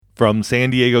From San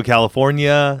Diego,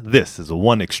 California, this is a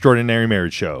One Extraordinary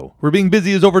Marriage Show, where being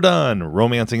busy is overdone,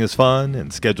 romancing is fun, and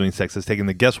scheduling sex is taking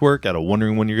the guesswork out of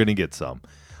wondering when you're going to get some.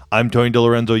 I'm Tony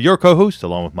DiLorenzo, your co-host,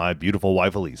 along with my beautiful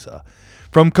wife, Elisa.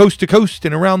 From coast to coast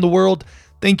and around the world,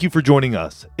 thank you for joining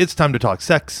us. It's time to talk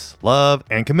sex, love,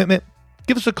 and commitment.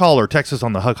 Give us a call or text us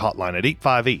on the Hug Hotline at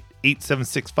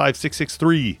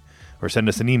 858-876-5663, or send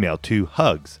us an email to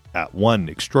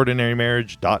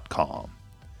hugs@oneextraordinarymarriage.com.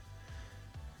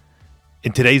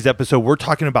 In today's episode, we're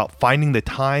talking about finding the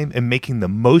time and making the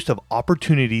most of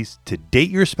opportunities to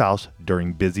date your spouse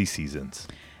during busy seasons.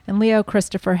 And Leo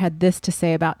Christopher had this to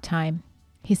say about time.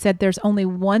 He said, there's only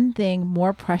one thing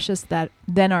more precious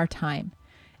than our time,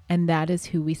 and that is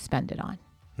who we spend it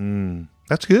on.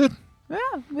 That's good. Yeah,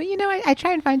 well, I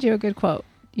try and find you a good quote,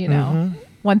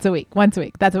 once a week.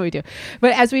 That's what we do.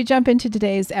 But as we jump into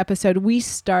today's episode, we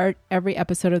start every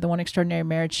episode of the One Extraordinary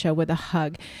Marriage Show with a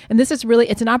hug. And this is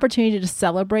it's an opportunity to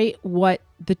celebrate what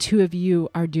the two of you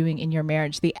are doing in your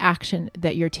marriage, the action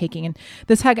that you're taking. And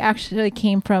this hug actually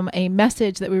came from a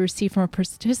message that we received from a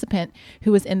participant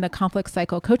who was in the Conflict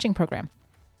Cycle coaching program.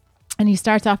 And he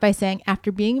starts off by saying,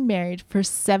 after being married for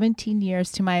 17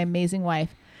 years to my amazing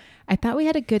wife, I thought we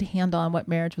had a good handle on what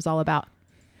marriage was all about.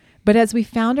 But as we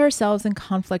found ourselves in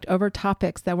conflict over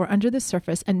topics that were under the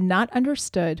surface and not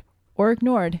understood or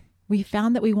ignored, we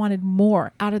found that we wanted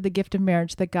more out of the gift of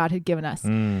marriage that God had given us.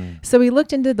 So we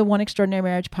looked into the One Extraordinary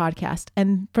Marriage podcast,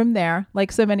 and from there,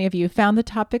 like so many of you, found the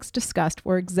topics discussed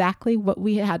were exactly what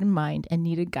we had in mind and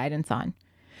needed guidance on.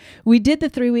 We did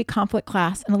the 3-week conflict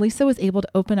class, and Elisa was able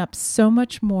to open up so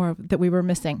much more that we were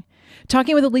missing.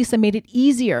 Talking with Elisa made it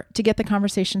easier to get the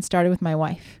conversation started with my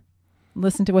wife.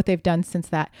 Listen to what they've done since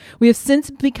that. We have since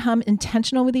become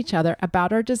intentional with each other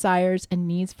about our desires and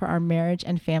needs for our marriage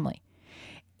and family.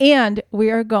 And we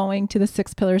are going to the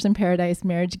 6 Pillars in Paradise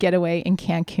marriage getaway in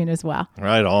Cancun as well.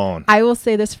 Right on. I will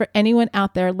say this for anyone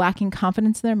out there lacking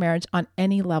confidence in their marriage on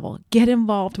any level. Get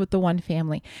involved with the One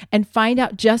Family and find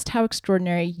out just how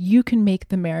extraordinary you can make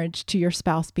the marriage to your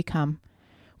spouse become.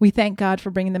 We thank God for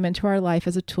bringing them into our life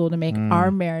as a tool to make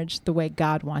our marriage the way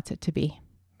God wants it to be.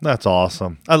 That's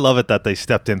awesome. I love it that they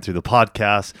stepped in through the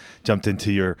podcast, jumped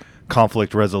into your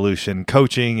conflict resolution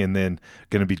coaching, and then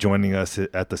going to be joining us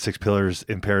at the 6 Pillars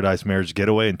in Paradise Marriage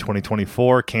Getaway in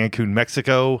 2024, Cancun,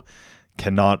 Mexico.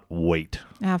 Cannot wait.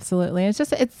 Absolutely.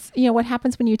 It's what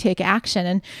happens when you take action.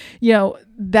 And,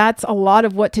 that's a lot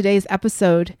of what today's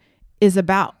episode is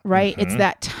about, right? It's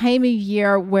that time of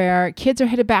year where kids are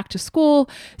headed back to school,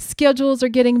 schedules are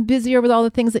getting busier with all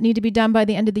the things that need to be done by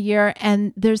the end of the year.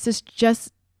 And there's this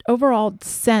just overall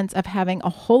sense of having a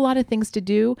whole lot of things to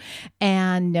do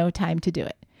and no time to do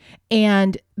it.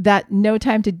 And that no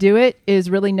time to do it is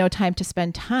really no time to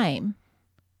spend time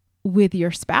with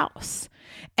your spouse.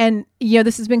 And,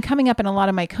 this has been coming up in a lot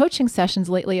of my coaching sessions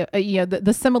lately,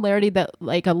 the similarity that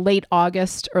like a late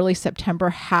August, early September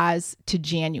has to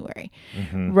January,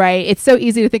 right? It's so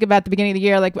easy to think about the beginning of the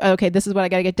year, like, okay, this is what I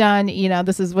got to get done.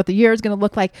 This is what the year is going to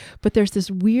look like. But there's this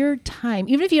weird time,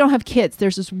 even if you don't have kids,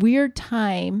 there's this weird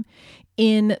time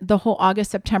in the whole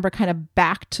August, September kind of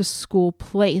back to school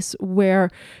place where,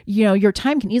 your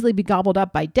time can easily be gobbled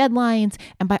up by deadlines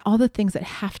and by all the things that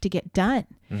have to get done.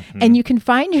 And you can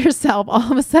find yourself all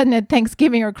of a sudden at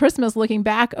Thanksgiving or Christmas looking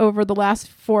back over the last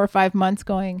 4 or 5 months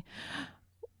going,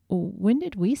 when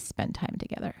did we spend time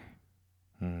together?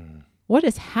 What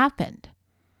has happened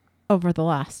over the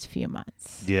last few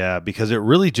months? Yeah, because it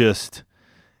really just,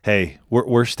 hey,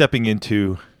 we're stepping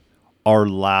into our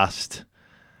last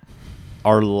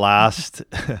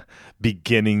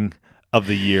beginning of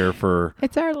the year for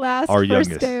it's our last our first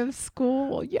youngest day of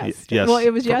school. Yes. Well,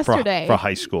 it was yesterday for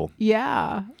high school.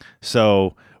 Yeah.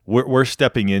 So we're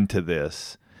stepping into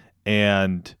this,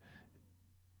 and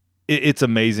it's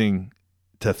amazing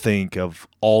to think of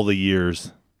all the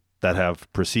years that have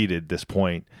preceded this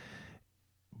point.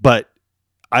 But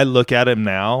I look at him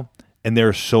now, and there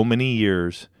are so many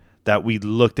years that we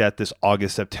looked at this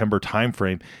August, September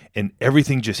timeframe, and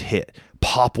everything just hit.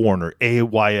 Pop Warner,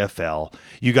 AYFL,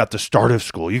 you got the start of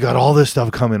school, you got all this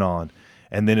stuff coming on.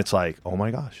 And then it's like, oh my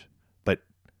gosh. But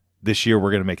this year we're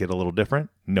going to make it a little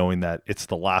different, knowing that it's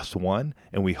the last one.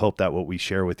 And we hope that what we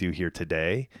share with you here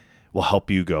today will help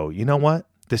you go, you know what?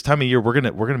 This time of year, we're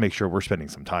gonna make sure we're spending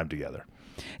some time together.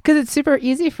 Because it's super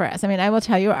easy for us. I mean, I will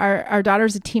tell you, our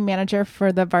daughter's a team manager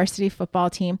for the varsity football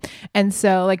team. And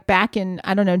so like back in,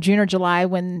 I don't know, June or July,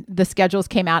 when the schedules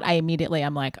came out,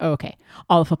 I'm like, oh, okay,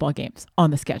 all the football games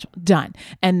on the schedule, done.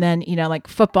 And then, like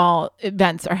football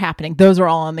events are happening. Those are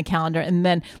all on the calendar. And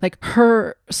then like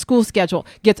her school schedule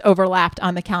gets overlapped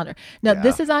on the calendar. Now,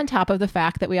 this is on top of the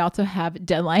fact that we also have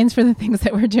deadlines for the things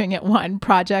that we're doing at one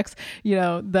projects.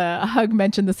 The Hug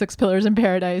mentioned the 6 Pillars in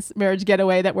Paradise marriage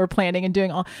getaway that we're planning and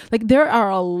doing all. Like there are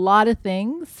a lot of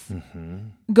things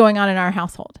going on in our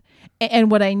household.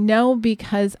 And what I know,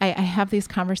 because I have these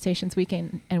conversations week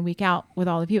in and week out with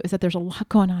all of you, is that there's a lot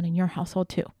going on in your household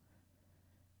too.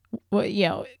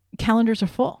 Well, calendars are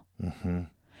full.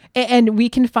 And we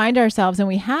can find ourselves, and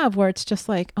we have, where it's just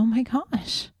like, oh my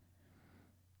gosh,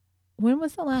 when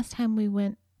was the last time we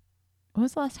went? When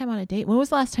was the last time on a date? When was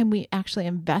the last time we actually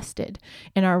invested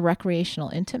in our recreational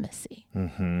intimacy?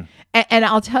 And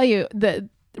I'll tell you, the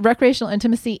recreational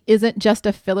intimacy isn't just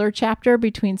a filler chapter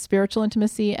between spiritual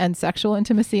intimacy and sexual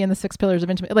intimacy and the 6 pillars of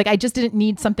intimacy. Like I just didn't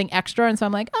need something extra. And so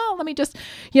I'm like, oh, let me just,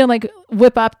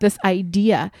 whip up this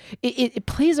idea. It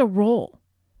plays a role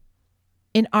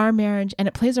in our marriage, and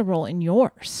it plays a role in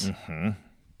yours.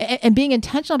 And being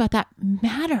intentional about that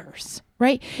matters,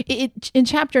 right? In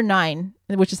chapter 9,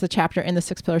 which is the chapter in the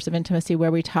 6 pillars of intimacy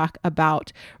where we talk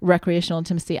about recreational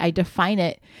intimacy, I define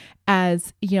it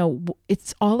as,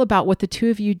 it's all about what the two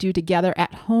of you do together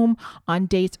at home, on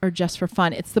dates, or just for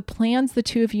fun. It's the plans the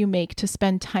two of you make to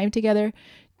spend time together,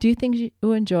 do things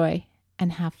you enjoy,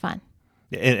 and have fun.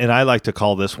 And I like to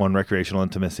call this one recreational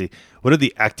intimacy. What are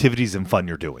the activities and fun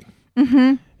you're doing?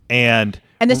 And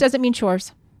this doesn't mean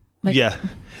chores.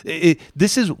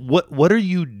 This is what are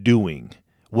you doing?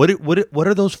 What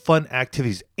are those fun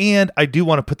activities? And I do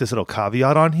want to put this little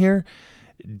caveat on here.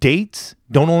 Dates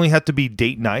don't only have to be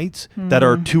date nights that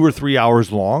are 2 or 3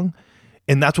 hours long.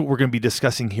 And that's what we're going to be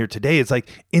discussing here today. It's like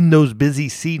in those busy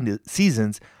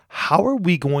seasons, how are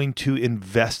we going to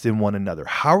invest in one another?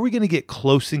 How are we going to get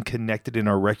close and connected in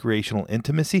our recreational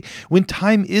intimacy when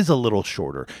time is a little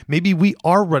shorter? Maybe we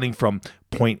are running from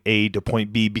point A to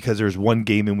point B because there's one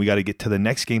game and we got to get to the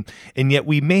next game. And yet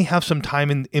we may have some time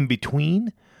in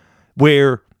between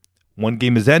where one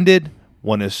game is ended.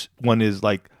 One is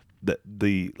like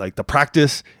the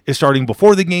practice is starting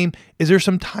before the game. Is there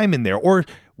some time in there? Or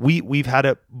we've had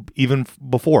it even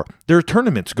before. There are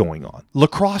tournaments going on,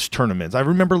 lacrosse tournaments. I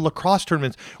remember lacrosse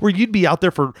tournaments where you'd be out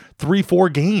there for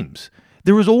 3-4 games.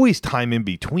 There was always time in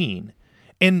between.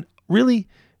 And really,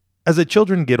 as the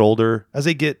children get older, as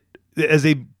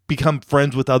they become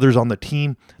friends with others on the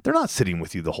team, they're not sitting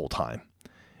with you the whole time.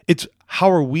 It's how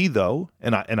are we though?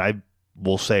 And I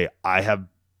will say I have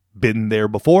been there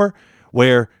before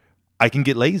where I can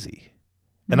get lazy.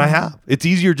 And I have. It's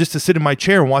easier just to sit in my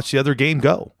chair and watch the other game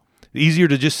go. Easier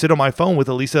to just sit on my phone with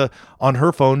Elisa on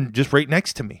her phone just right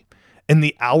next to me. And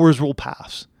the hours will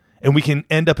pass. And we can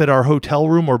end up at our hotel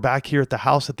room or back here at the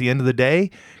house at the end of the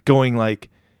day going like,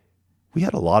 we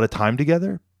had a lot of time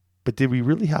together, but did we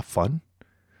really have fun?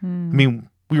 I mean,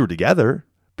 we were together,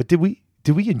 but did we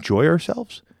enjoy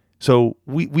ourselves? So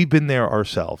we've been there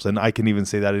ourselves. And I can even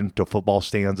say that into football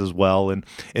stands as well and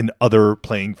in other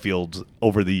playing fields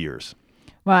over the years.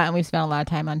 Well, and we've spent a lot of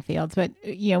time on fields, but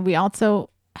we also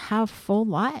have full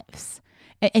lives,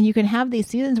 and you can have these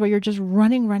seasons where you're just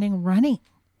running.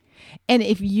 And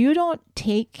if you don't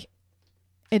take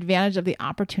advantage of the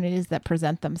opportunities that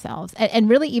present themselves and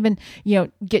really even,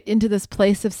 get into this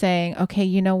place of saying, okay,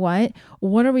 you know what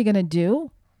are we going to do?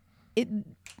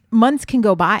 Months can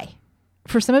go by.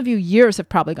 For some of you, years have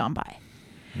probably gone by.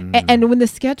 And when the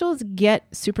schedules get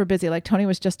super busy, like Tony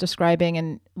was just describing,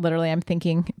 and literally I'm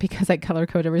thinking, because I color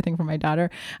code everything for my daughter,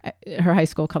 her high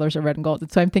school colors are red and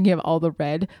gold. So I'm thinking of all the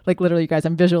red, like literally you guys,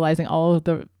 I'm visualizing all of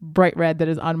the bright red that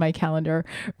is on my calendar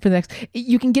for the next.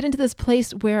 You can get into this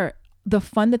place where the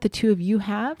fun that the two of you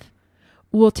have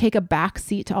will take a back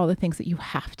seat to all the things that you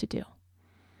have to do.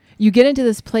 You get into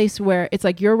this place where it's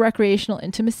like your recreational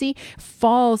intimacy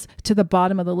falls to the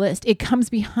bottom of the list. It comes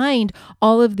behind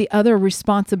all of the other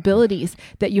responsibilities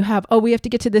that you have. Oh, we have to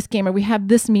get to this game, or we have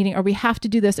this meeting, or we have to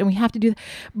do this, and we have to do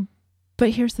that.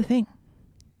 But here's the thing.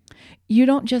 You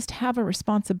don't just have a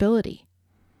responsibility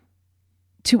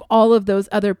to all of those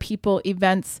other people,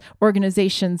 events,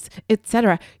 organizations,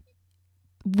 etc.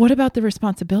 What about the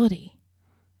responsibility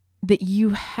that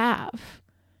you have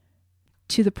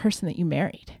to the person that you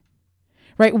married?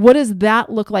 Right? What does that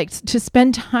look like to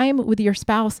spend time with your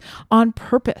spouse on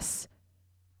purpose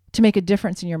to make a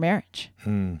difference in your marriage?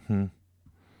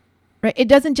 right? It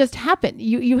doesn't just happen.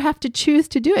 You have to choose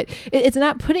to do it. It's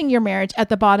not putting your marriage at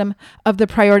the bottom of the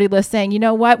priority list saying, you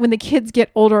know what, when the kids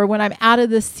get older, or when I'm out of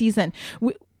this season,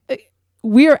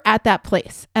 we're at that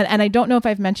place. And I don't know if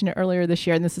I've mentioned it earlier this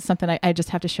year, and this is something I just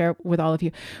have to share with all of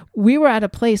you. We were at a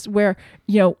place where,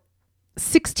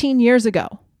 16 years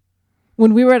ago,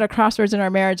 when we were at a crossroads in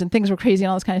our marriage and things were crazy and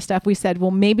all this kind of stuff, we said,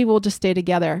 well, maybe we'll just stay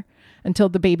together until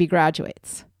the baby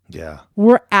graduates. Yeah.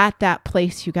 We're at that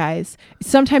place, you guys.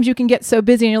 Sometimes you can get so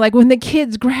busy and you're like, when the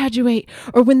kids graduate,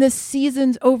 or when this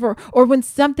season's over, or when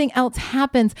something else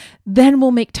happens, then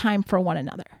we'll make time for one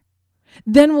another.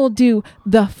 Then we'll do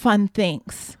the fun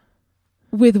things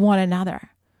with one another.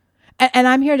 And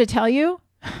I'm here to tell you,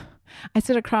 I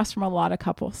sit across from a lot of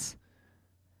couples.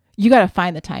 You got to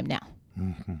find the time now.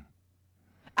 Mm-hmm.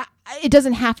 It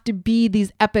doesn't have to be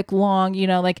these epic long,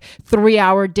 like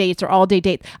 3-hour dates or all day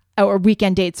dates or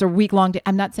weekend dates or week-long dates.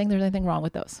 I'm not saying there's anything wrong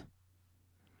with those.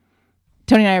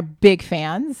 Tony and I are big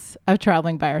fans of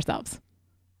traveling by ourselves.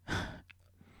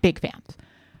 Big fans.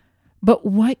 But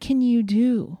what can you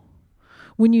do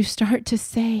when you start to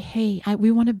say, hey,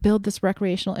 we want to build this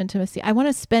recreational intimacy. I want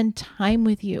to spend time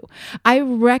with you. I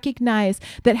recognize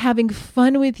that having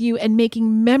fun with you and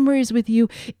making memories with you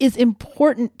is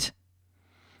important.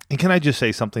 And can I just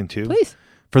say something too? Please.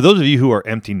 For those of you who are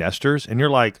empty nesters and you're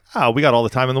like, we got all the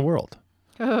time in the world.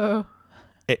 Oh.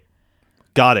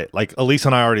 Got it. Like Elisa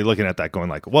and I are already looking at that going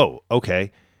like, whoa,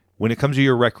 okay. When it comes to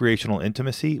your recreational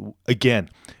intimacy, again,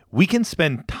 we can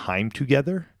spend time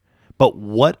together, but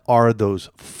what are those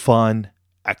fun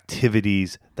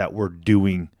activities that we're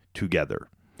doing together?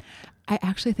 I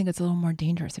actually think it's a little more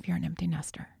dangerous if you're an empty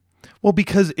nester. Well,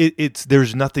 because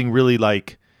there's nothing really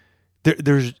like,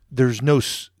 there's no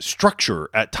structure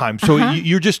at times. So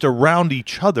you're just around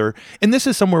each other. And this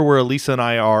is somewhere where Elisa and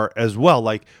I are as well.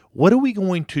 Like, what are we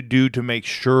going to do to make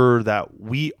sure that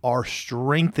we are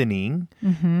strengthening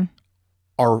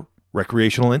our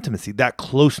recreational intimacy, that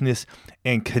closeness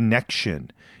and connection?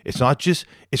 It's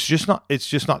just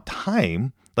not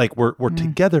time. Like we're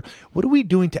together. What are we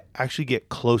doing to actually get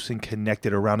close and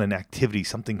connected around an activity,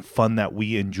 something fun that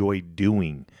we enjoy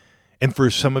doing? And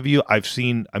for some of you, I've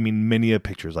seen, many of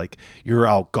pictures, like you're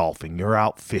out golfing, you're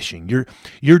out fishing,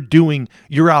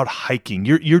 you're out hiking,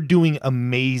 you're doing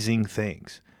amazing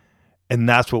things. And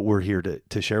that's what we're here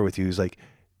to share with you is like,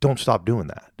 don't stop doing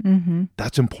that. Mm-hmm.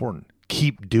 That's important.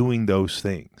 Keep doing those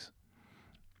things.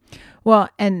 Well,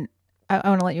 and I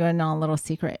want to let you in on a little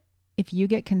secret. If you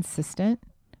get consistent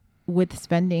with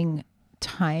spending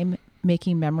time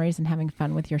making memories and having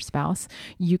fun with your spouse,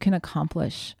 you can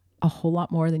accomplish a whole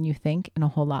lot more than you think in a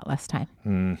whole lot less time.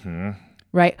 Mm-hmm.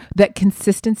 Right? That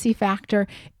consistency factor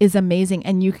is amazing.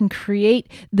 And you can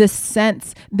create this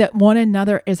sense that one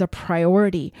another is a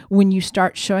priority when you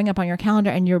start showing up on your calendar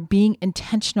and you're being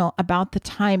intentional about the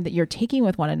time that you're taking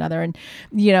with one another. And,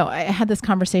 I had this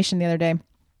conversation the other day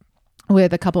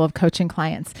with a couple of coaching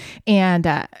clients, and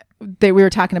we were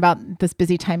talking about this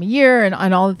busy time of year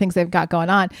and all the things they've got going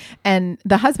on. And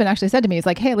the husband actually said to me, he's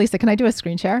like, hey, Lisa, can I do a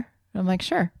screen share? I'm like,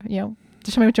 sure.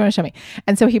 Just show me what you want to show me.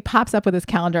 And so he pops up with his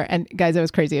calendar, and guys, it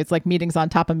was crazy. It's like meetings on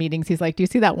top of meetings. He's like, do you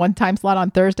see that one time slot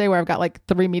on Thursday where I've got like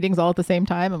 3 meetings all at the same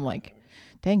time? I'm like,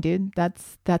 dang, dude,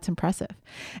 that's impressive.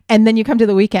 And then you come to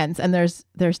the weekends and there's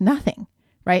nothing,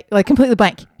 right? Like completely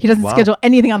blank. He doesn't schedule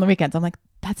anything on the weekends. I'm like,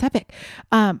 that's epic.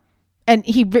 And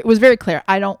he was very clear.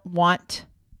 I don't want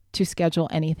to schedule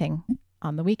anything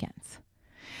on the weekends.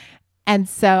 And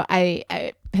so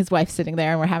his wife's sitting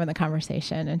there and we're having the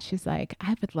conversation, and she's like,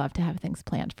 I would love to have things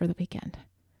planned for the weekend.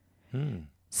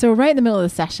 So right in the middle of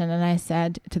the session, and I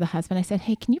said to the husband, I said,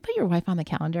 hey, can you put your wife on the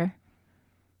calendar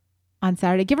on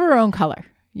Saturday? Give her her own color.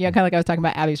 Kind of like I was talking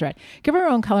about Abby's red. Give her her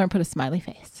own color and put a smiley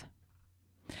face.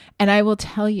 And I will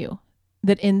tell you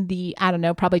that in the,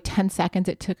 probably 10 seconds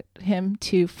it took him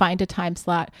to find a time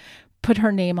slot, put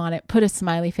her name on it, put a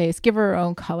smiley face, give her her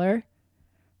own color,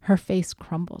 her face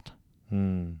crumbled.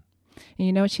 And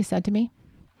you know what she said to me?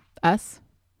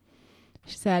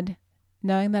 She said,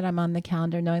 knowing that I'm on the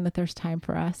calendar, knowing that there's time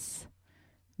for us,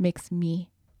 makes me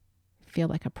feel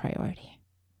like a priority.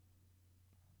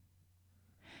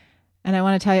 And I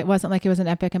want to tell you, it wasn't like it was an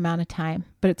epic amount of time,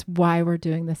 but it's why we're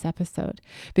doing this episode.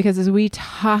 Because as we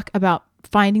talk about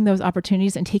finding those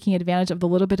opportunities and taking advantage of the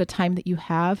little bit of time that you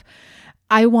have,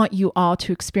 I want you all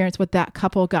to experience what that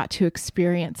couple got to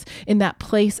experience in that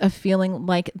place of feeling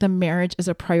like the marriage is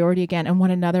a priority again and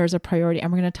one another is a priority.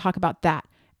 And we're going to talk about that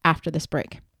after this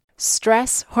break.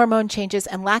 Stress, hormone changes,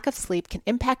 and lack of sleep can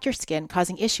impact your skin,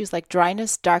 causing issues like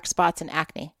dryness, dark spots, and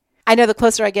acne. I know the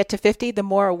closer I get to 50, the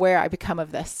more aware I become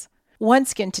of this.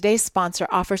 OneSkin, today's sponsor,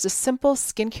 offers a simple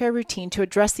skincare routine to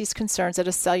address these concerns at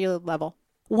a cellular level.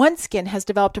 OneSkin has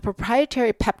developed a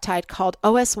proprietary peptide called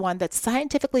OS1 that's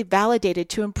scientifically validated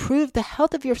to improve the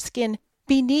health of your skin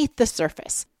beneath the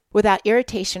surface without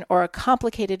irritation or a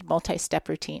complicated multi-step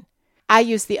routine. I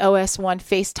use the OS1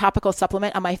 face topical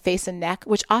supplement on my face and neck,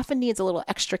 which often needs a little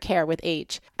extra care with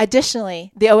age.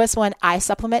 Additionally, the OS1 eye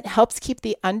supplement helps keep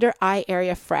the under eye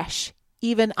area fresh,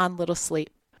 even on little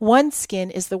sleep.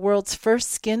 OneSkin is the world's first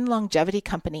skin longevity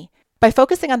company. By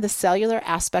focusing on the cellular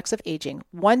aspects of aging,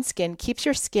 OneSkin keeps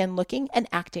your skin looking and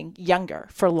acting younger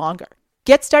for longer.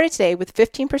 Get started today with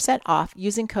 15% off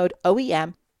using code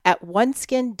OEM at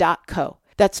oneskin.co.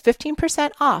 That's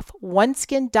 15% off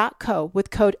oneskin.co with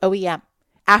code OEM.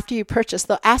 After you purchase,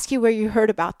 they'll ask you where you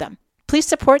heard about them. Please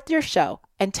support your show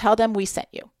and tell them we sent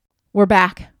you. We're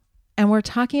back, and we're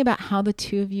talking about how the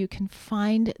two of you can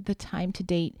find the time to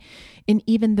date in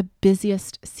even the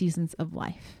busiest seasons of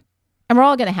life. And we're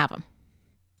all going to have them,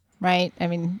 right? I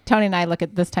mean, Tony and I look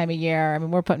at this time of year. I mean,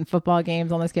 we're putting football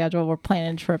games on the schedule. We're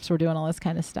planning trips. We're doing all this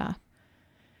kind of stuff.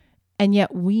 And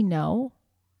yet we know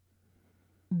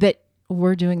that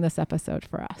we're doing this episode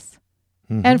for us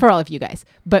and for all of you guys.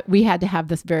 But we had to have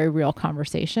this very real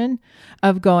conversation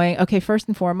of going, okay, first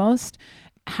and foremost,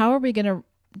 how are we going to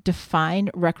define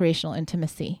recreational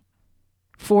intimacy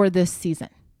for this season?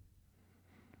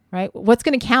 Right? What's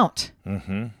going to count?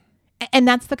 And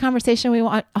that's the conversation we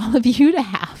want all of you to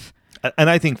have. And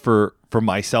I think for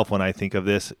myself, when I think of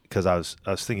this, because I was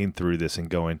thinking through this and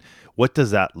going, what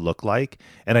does that look like?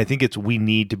 And I think we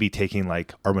need to be taking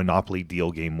like our Monopoly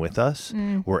deal game with us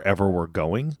wherever we're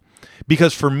going.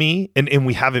 Because for me, and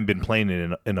we haven't been playing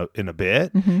it in a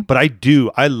bit, but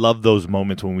I love those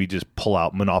moments when we just pull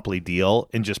out Monopoly deal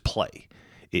and just play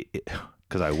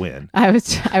because I win. I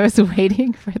was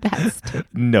waiting for that.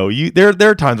 No, there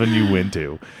are times when you win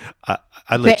too.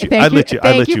 I let you.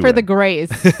 Thank you for the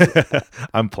grace.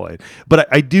 I'm playing, but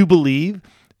I do believe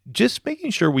just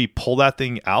making sure we pull that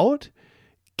thing out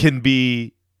can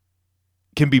be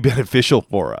beneficial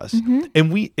for us.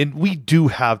 And we do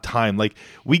have time. Like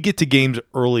we get to games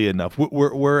early enough.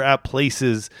 We're at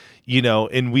places,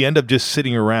 and we end up just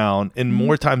sitting around. And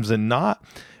more times than not,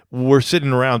 we're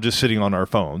sitting around just sitting on our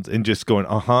phones and just going,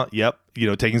 yep,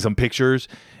 taking some pictures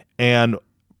and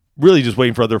really just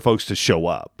waiting for other folks to show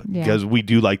up because we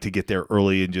do like to get there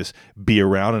early and just be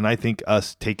around. And I think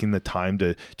us taking the time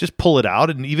to just pull it out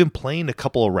and even playing a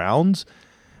couple of rounds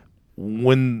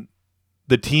when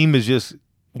the team is just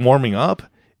warming up,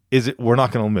 we're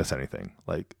not going to miss anything.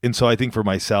 And so I think for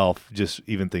myself, just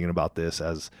even thinking about this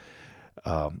as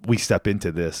we step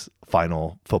into this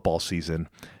final football season,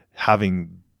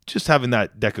 having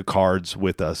that deck of cards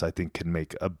with us, I think can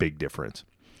make a big difference.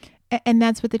 And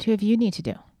that's what the two of you need to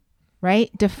do, right?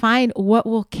 Define what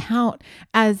will count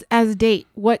as date,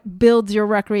 what builds your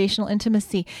recreational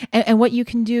intimacy, and what you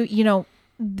can do.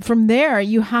 From there,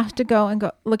 you have to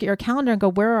go look at your calendar and go,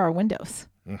 where are our windows?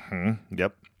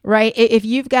 Yep. Right. If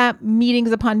you've got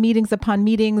meetings upon meetings upon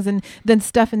meetings and then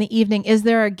stuff in the evening, is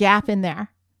there a gap in there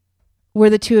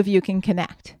where the two of you can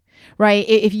connect? Right.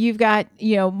 If you've got,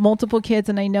 multiple kids,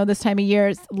 and I know this time of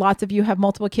year, lots of you have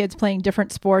multiple kids playing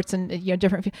different sports and,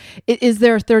 different. Is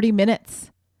there 30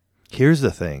 minutes? Here's the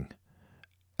thing.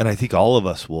 And I think all of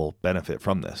us will benefit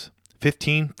from this.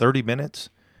 15, 30 minutes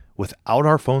without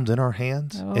our phones in our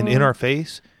hands and in our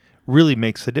face really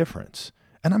makes a difference.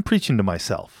 And I'm preaching to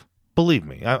myself. Believe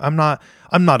me, I'm not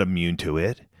immune to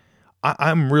it.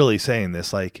 I'm really saying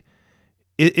this.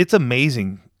 It's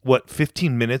amazing what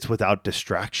 15 minutes without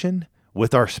distraction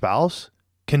with our spouse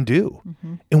can do.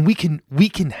 And we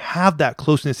can have that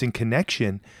closeness and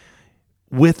connection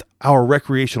with our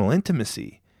recreational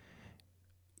intimacy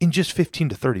in just 15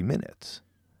 to 30 minutes.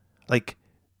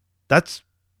 That's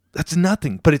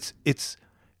nothing, but it's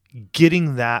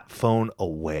getting that phone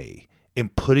away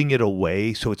and putting it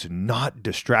away so it's not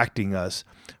distracting us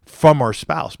from our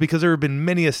spouse. Because there have been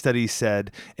many a studies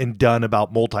said and done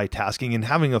about multitasking, and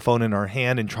having a phone in our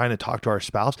hand and trying to talk to our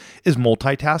spouse is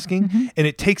multitasking. And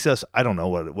it takes us, I don't know,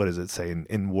 what does it say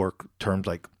in work terms,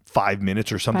 5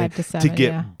 minutes or something 5 to 7, to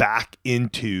get back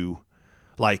into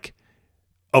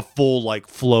a full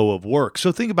flow of work.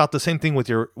 So think about the same thing with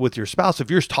your spouse. If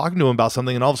you're talking to him about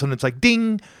something and all of a sudden it's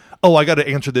ding, oh, I got to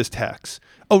answer this text.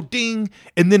 Oh, ding.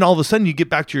 And then all of a sudden you get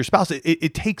back to your spouse.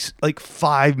 It takes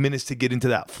 5 minutes to get into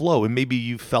that flow. And maybe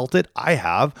you felt it. I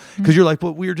have, because you're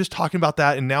well, we were just talking about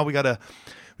that. And now we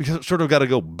sort of got to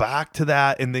go back to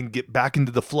that and then get back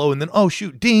into the flow. And then, oh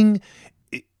shoot, ding.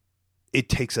 It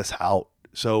takes us out.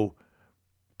 So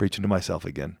preaching to myself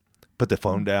again, put the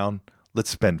phone down. let's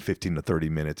spend 15 to 30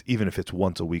 minutes, even if it's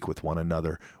once a week with one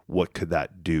another. What could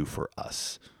that do for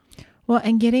us? Well,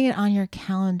 and getting it on your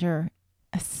calendar,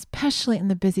 especially in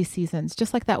the busy seasons,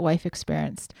 just like that wife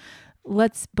experienced,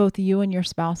 lets both you and your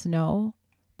spouse know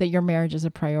that your marriage is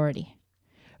a priority,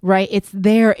 right? It's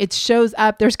there. It shows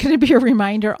up. There's going to be a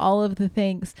reminder, all of the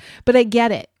things. But I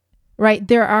get it, right?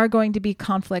 There are going to be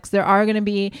conflicts. There are going to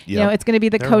be, it's going to be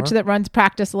the coach that runs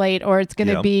practice late, or it's going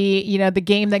to be, the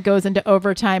game that goes into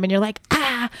overtime. And you're like,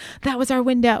 that was our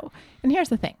window. And here's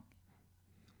the thing.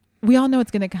 We all know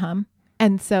it's going to come.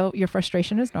 And so your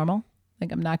frustration is normal.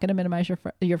 Like, I'm not going to minimize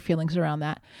your feelings around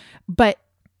that, but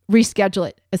reschedule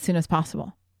it as soon as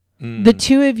possible. The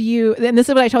two of you, and this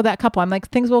is what I told that couple. I'm like,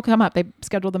 things will come up. They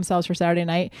scheduled themselves for Saturday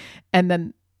night. And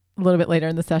then a little bit later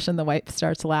in the session, the wife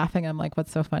starts laughing. I'm like,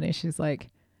 what's so funny? She's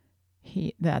like,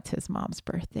 that's his mom's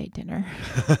birthday dinner.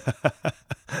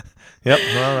 Yep.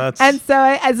 Well, that's. And so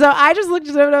I just looked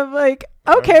at it and I'm like,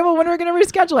 okay, well, when are we going to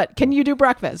reschedule it? Can you do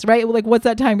breakfast? Right? Like, what's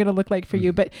that time going to look like for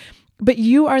you? But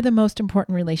you are the most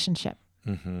important relationship.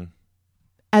 Mm-hmm.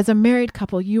 As a married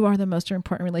couple, you are the most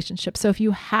important relationship. So if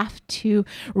you have to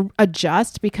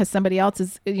adjust because somebody else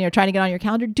is, trying to get on your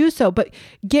calendar, do so. But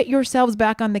get yourselves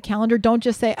back on the calendar. Don't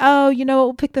just say,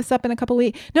 we'll pick this up in a couple of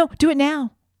weeks. No, do it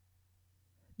now.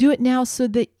 Do it now so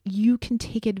that you can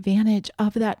take advantage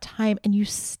of that time and you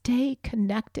stay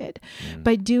connected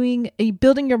by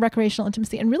building your recreational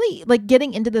intimacy and really like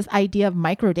getting into this idea of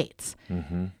micro dates,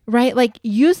 right? Like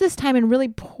use this time and really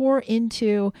pour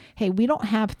into, hey, we don't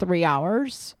have 3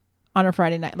 hours on a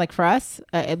Friday night. Like for us,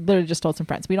 I literally just told some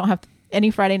friends, we don't have any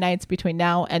Friday nights between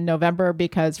now and November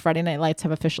because Friday Night Lights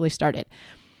have officially started.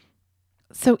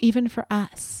 So even for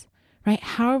us, right?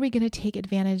 How are we going to take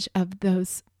advantage of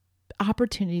those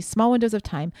opportunities, small windows of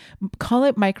time? Call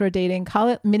it micro dating, call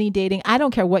it mini dating. I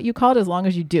don't care what you call it as long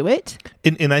as you do it.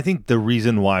 And I think the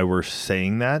reason why we're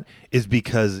saying that is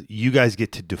because you guys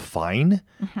get to define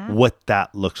what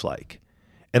that looks like.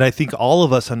 And I think all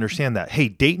of us understand that. Hey,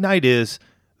 date night is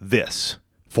this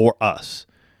for us.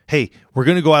 Hey, we're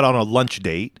going to go out on a lunch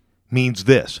date means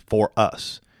this for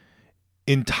us.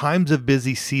 In times of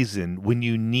busy season, when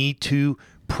you need to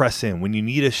press in, when you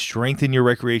need to strengthen your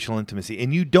recreational intimacy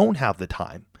and you don't have the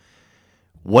time,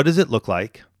 what does it look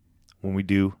like when we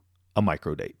do a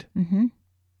micro date? Mm-hmm.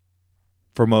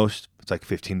 For most, it's like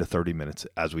 15 to 30 minutes,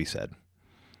 as we said.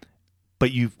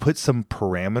 But you've put some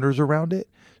parameters around it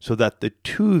so that the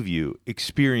two of you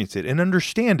experience it and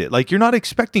understand it. Like you're not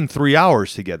expecting 3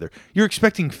 hours together. You're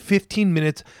expecting 15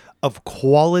 minutes of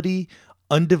quality,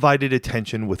 undivided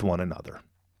attention with one another.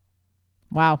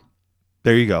 Wow.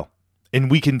 There you go. And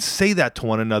we can say that to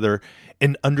one another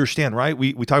and understand, right?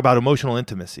 We talk about emotional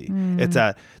intimacy. It's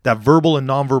that verbal and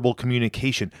nonverbal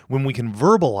communication. When we can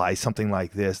verbalize something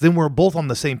like this, then we're both on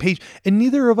the same page. And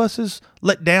neither of us is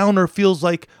let down or feels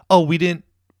like, we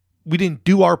didn't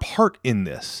do our part in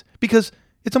this. Because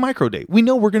it's a micro date. We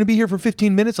know we're going to be here for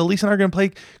 15 minutes. Elise and I are going to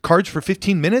play cards for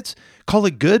 15 minutes. Call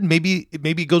it good. Maybe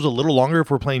it goes a little longer if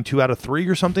we're playing 2 out of 3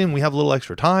 or something and we have a little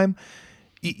extra time.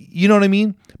 You know what I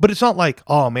mean? But it's not like,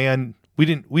 oh man, we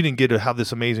didn't get to have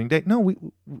this amazing day. No,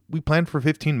 we planned for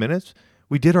 15 minutes.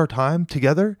 We did our time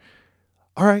together.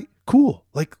 All right, cool.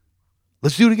 Like,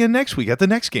 let's do it again next week at the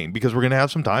next game because we're going to have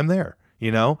some time there,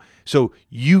 So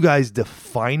you guys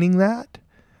defining that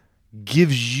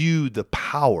gives you the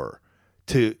power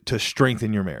to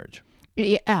strengthen your marriage.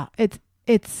 Yeah,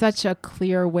 it's such a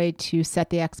clear way to set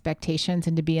the expectations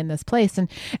and to be in this place. And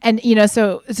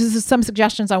so this is some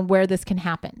suggestions on where this can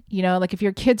happen. Like if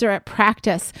your kids are at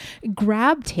practice,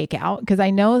 grab takeout, because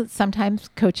I know sometimes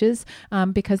coaches,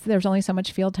 because there's only so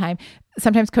much field time,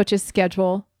 sometimes coaches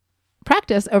schedule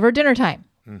practice over dinner time.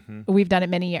 Mm-hmm. We've done it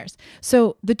many years.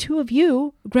 So the two of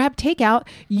you grab takeout,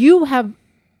 you have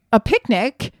a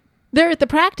picnic there at the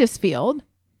practice field.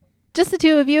 Just the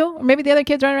two of you, or maybe the other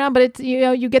kids running around, but it's,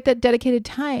 you get that dedicated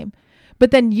time.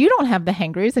 But then you don't have the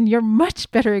hangries and you're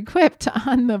much better equipped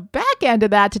on the back end of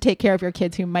that to take care of your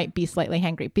kids who might be slightly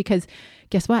hangry. Because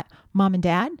guess what? Mom and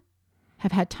dad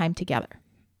have had time together.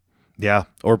 Yeah.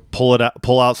 Or pull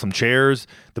out some chairs,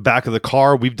 the back of the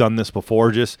car. We've done this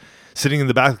before, just sitting in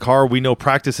the back of the car. We know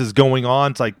practice is going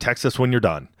on. It's like, text us when you're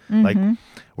done. Mm-hmm. Like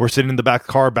we're sitting in the back of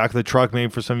the car, back of the truck.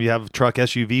 Maybe for some of you have a truck,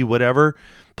 SUV, whatever.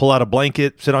 Pull out a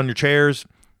blanket, sit on your chairs,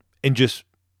 and just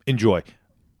enjoy.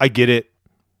 I get it.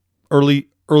 Early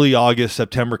August,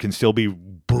 September can still be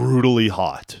brutally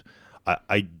hot.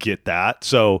 I get that.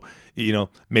 So,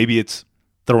 maybe it's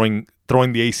throwing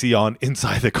the AC on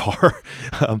inside the car.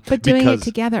 But doing it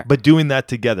together. But doing that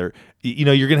together.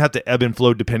 You're going to have to ebb and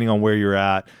flow depending on where you're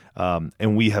at.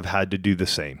 And we have had to do the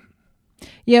same.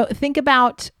 Think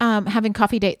about having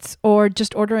coffee dates or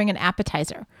just ordering an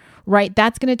appetizer, right?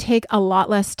 That's going to take a lot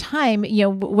less time,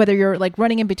 whether you're like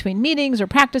running in between meetings or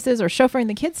practices or chauffeuring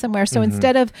the kids somewhere. So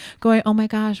instead of going, oh my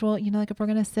gosh, well, like if we're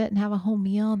going to sit and have a whole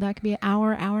meal, that could be an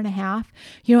hour and a half.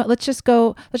 You know what? Let's just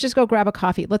go grab a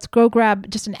coffee. Let's go grab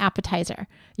just an appetizer,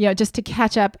 just to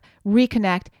catch up,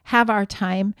 reconnect, have our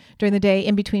time during the day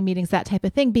in between meetings, that type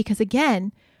of thing. Because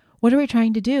again, what are we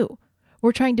trying to do?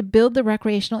 We're trying to build the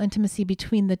recreational intimacy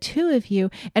between the two of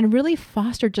you and really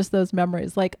foster just those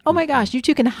memories. Like, oh my gosh, you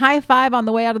two can high five on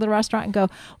the way out of the restaurant and go,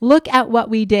 look at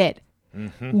what we did.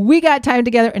 We got time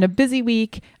together in a busy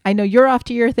week. I know you're off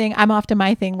to your thing. I'm off to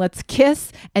my thing. Let's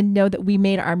kiss and know that we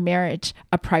made our marriage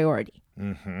a priority.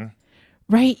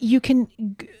 Right?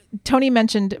 Tony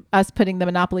mentioned us putting the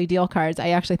Monopoly deal cards. I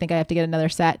actually think I have to get another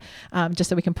set just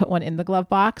so we can put one in the glove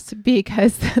box,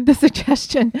 because the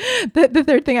suggestion, the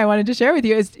third thing I wanted to share with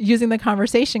you is using the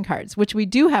conversation cards, which we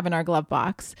do have in our glove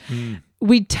box.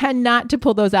 We tend not to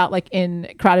pull those out like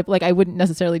in crowded, like I wouldn't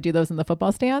necessarily do those in the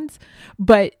football stands,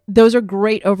 but those are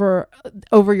great over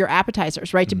your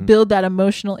appetizers, right? To build that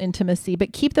emotional intimacy,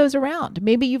 but keep those around.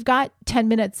 Maybe you've got 10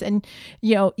 minutes and,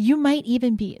 you might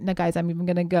even be, now guys, I'm even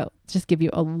going to just give you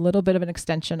a little bit of an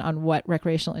extension on what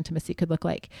recreational intimacy could look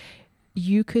like.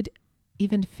 You could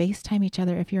even FaceTime each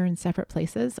other if you're in separate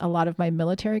places. A lot of my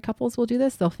military couples will do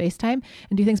this. They'll FaceTime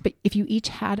and do things. But if you each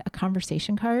had a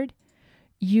conversation card,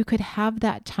 you could have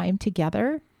that time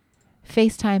together,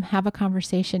 FaceTime, have a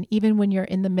conversation, even when you're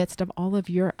in the midst of all of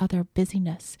your other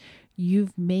busyness.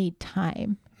 You've made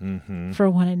time for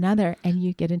one another and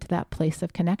you get into that place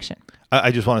of connection. I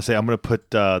just want to say I'm going to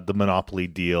put the Monopoly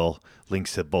deal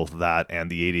links to both that and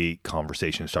the 88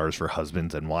 conversation starters for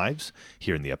husbands and wives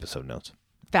here in the episode notes.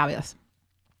 Fabulous.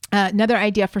 Another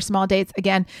idea for small dates.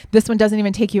 Again, this one doesn't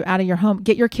even take you out of your home.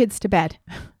 Get your kids to bed.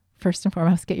 First and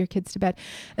foremost, get your kids to bed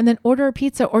and then order a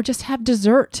pizza or just have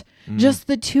dessert. Just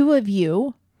the two of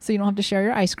you. So you don't have to share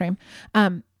your ice cream.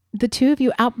 The two of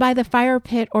you out by the fire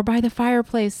pit or by the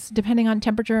fireplace, depending on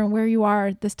temperature and where you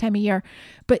are this time of year.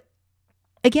 But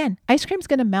again, ice cream's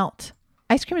going to melt.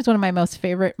 Ice cream is one of my most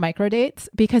favorite micro dates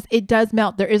because it does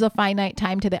melt. There is a finite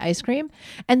time to the ice cream.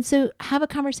 And so have a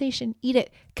conversation, eat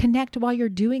it, connect while you're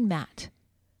doing that.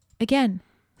 Again,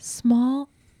 small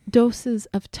doses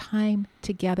of time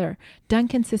together, done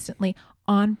consistently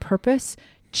on purpose,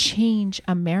 change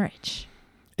a marriage.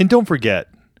 And don't forget,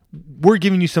 we're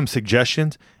giving you some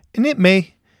suggestions, and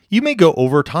you may go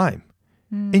over time,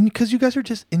 and because you guys are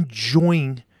just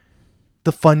enjoying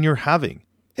the fun you're having,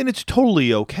 and it's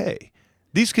totally okay.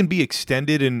 These can be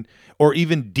extended or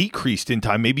even decreased in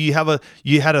time. Maybe you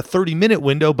had a 30-minute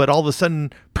window, but all of a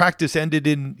sudden practice ended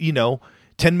in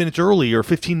 10 minutes early or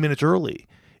 15 minutes early.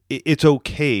 It's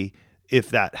okay if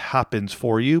that happens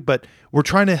for you, but we're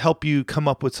trying to help you come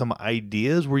up with some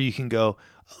ideas where you can go,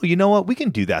 oh, you know what? We can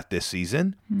do that this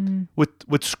season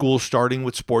with school starting,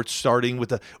 with sports starting,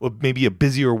 with maybe a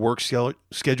busier work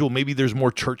schedule. Maybe there's more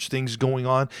church things going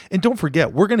on. And don't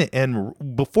forget, we're going to end,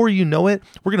 before you know it,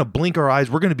 we're going to blink our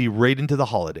eyes. We're going to be right into the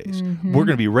holidays. We're going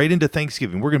to be right into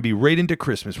Thanksgiving. We're going to be right into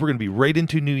Christmas. We're going to be right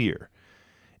into New Year.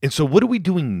 And so what are we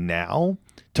doing now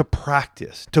to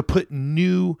practice, to put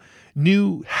new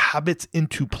habits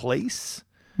into place?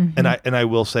 And I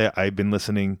will say I've been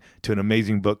listening to an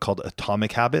amazing book called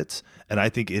Atomic Habits, and I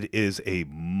think it is a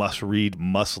must-read,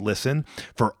 must-listen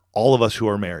for all of us who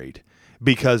are married,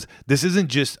 because this isn't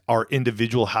just our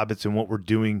individual habits and what we're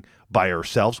doing by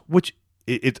ourselves, which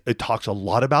it talks a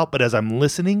lot about. But as I'm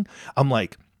listening, I'm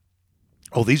like,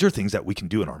 oh, these are things that we can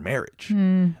do in our marriage.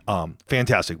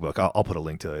 Fantastic book. I'll put a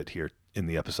link to it here in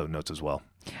the episode notes as well.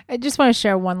 I just want to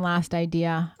share one last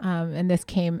idea. And this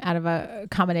came out of a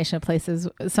combination of places,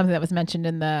 something that was mentioned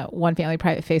in the One Family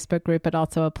private Facebook group, but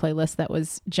also a playlist that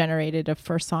was generated of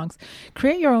first songs.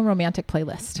 Create your own romantic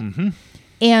playlist.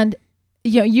 And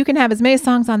you can have as many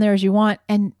songs on there as you want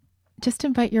and just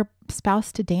invite your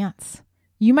spouse to dance.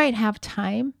 You might have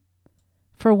time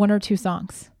for 1 or 2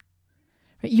 songs.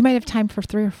 You might have time for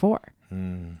 3 or 4.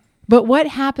 But what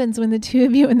happens when the two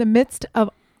of you, in the midst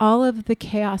of all of the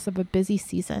chaos of a busy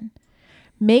season,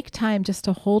 make time just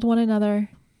to hold one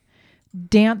another,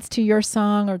 dance to your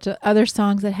song or to other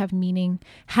songs that have meaning,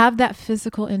 have that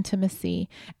physical intimacy,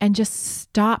 and just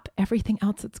stop everything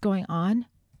else that's going on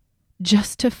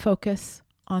just to focus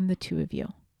on the two of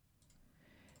you?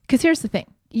 Because here's the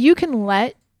thing. You can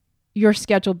let your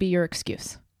schedule be your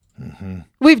excuse.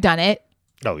 We've done it.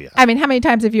 Oh, yeah. I mean, how many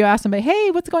times have you asked somebody,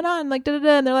 hey, what's going on? Like,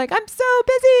 da-da-da, and they're like, I'm so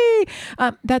busy.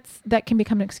 That can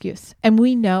become an excuse. And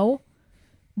we know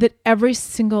that every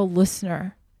single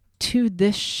listener to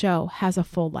this show has a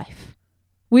full life.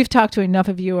 We've talked to enough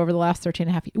of you over the last 13 and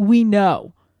a half years. We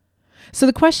know. So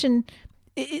the question,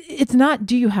 it's not,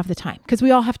 do you have the time? Because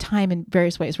we all have time in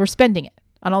various ways. We're spending it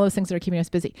on all those things that are keeping us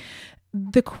busy.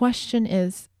 The question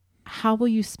is, how will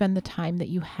you spend the time that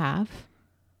you have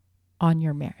on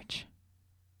your marriage?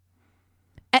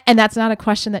 And that's not a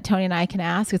question that Tony and I can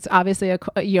ask. It's obviously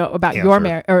about your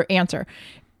marriage or answer.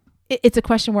 It's a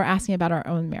question we're asking about our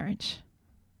own marriage.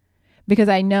 Because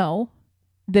I know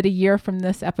that a year from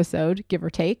this episode, give or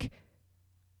take,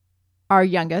 our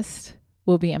youngest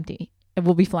will be empty. It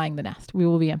will be flying the nest. We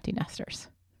will be empty nesters,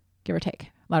 give or take. A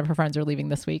lot of her friends are leaving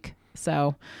this week.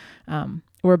 So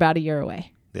we're about a year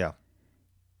away. Yeah.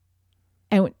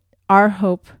 And our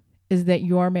hope is that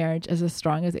your marriage is as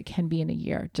strong as it can be in a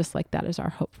year, just like that is our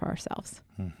hope for ourselves.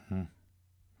 Mm-hmm.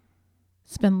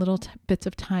 Spend little bits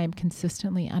of time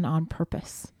consistently and on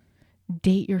purpose.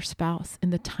 Date your spouse in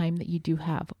the time that you do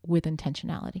have with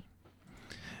intentionality.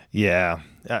 Yeah.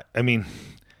 I mean,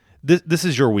 this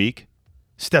is your week.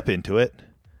 Step into it,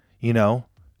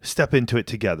 step into it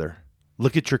together.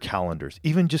 Look at your calendars,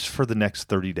 even just for the next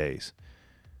 30 days.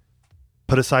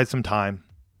 Put aside some time,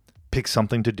 pick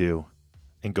something to do,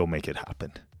 and go make it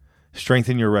happen.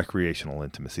 Strengthen your recreational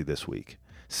intimacy this week.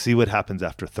 See what happens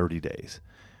after 30 days.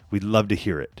 We'd love to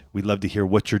hear it. We'd love to hear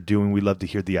what you're doing. We'd love to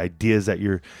hear the ideas that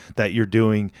you're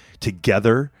doing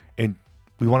together, and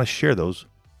we want to share those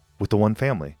with the One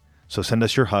family. So send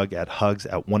us your hug at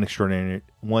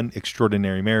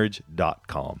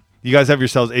hugs@oneextraordinarymarriage.com. You guys have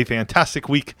yourselves a fantastic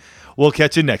week. We'll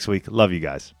catch you next week. Love you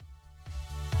guys.